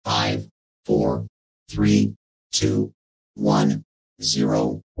4, 3, 2, 1,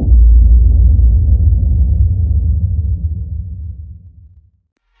 0.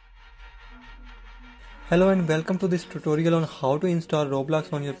 Hello and welcome to this tutorial on how to install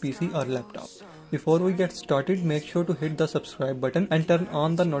Roblox on your PC or laptop. Before we get started, make sure to hit the subscribe button and turn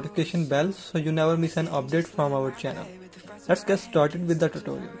on the notification bell so you never miss an update from our channel. Let's get started with the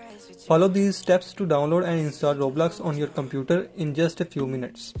tutorial. Follow these steps to download and install Roblox on your computer in just a few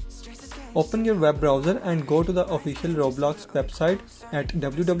minutes. Open your web browser and go to the official Roblox website at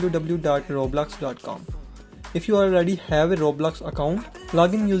www.roblox.com. If you already have a Roblox account,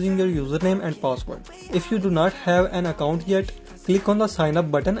 log in using your username and password. If you do not have an account yet, click on the sign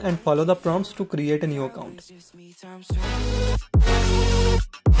up button and follow the prompts to create a new account.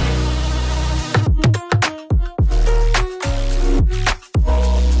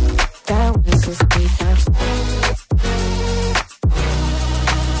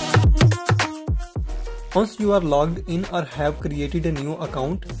 Once you are logged in or have created a new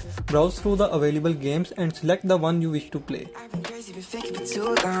account, browse through the available games and select the one you wish to play.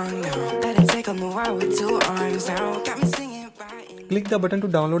 Click the button to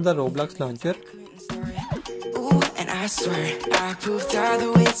download the Roblox launcher. I swear I proved all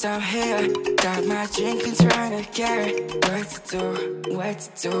the ways I'm here. Got my drink and trying to get what to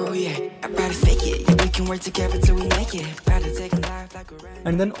do, yeah. I better fake it, yeah, we can work together till we make it. Better take a life like a rent.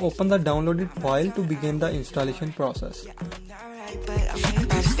 And then open the downloaded file to begin the installation process.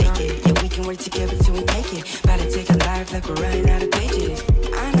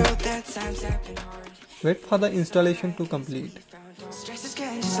 Wait for the installation to complete. Stress is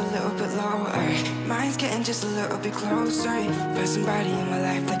getting just a little bit lower. Mine's getting just a little bit closer. Find somebody in my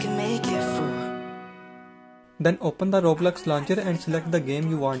life that can make it through. Then open the Roblox launcher and select the game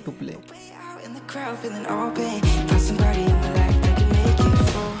you want to play. Out in the crowd feeling open. Find somebody in my life that can make it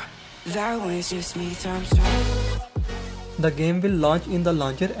through. That one's just me times 2. The game will launch in the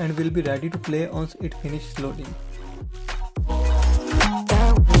launcher and will be ready to play once it finishes loading.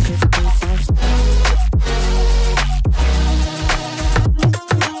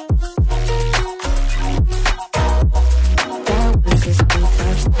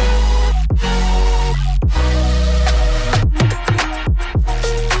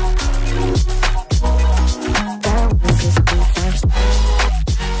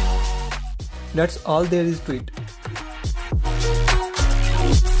 That's all there is to it.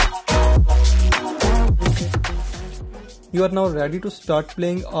 You are now ready to start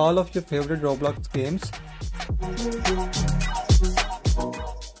playing all of your favorite Roblox games.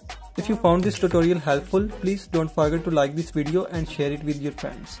 If you found this tutorial helpful, please don't forget to like this video and share it with your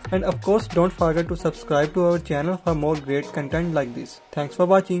friends. And of course, don't forget to subscribe to our channel for more great content like this. Thanks for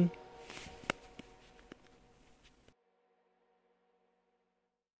watching.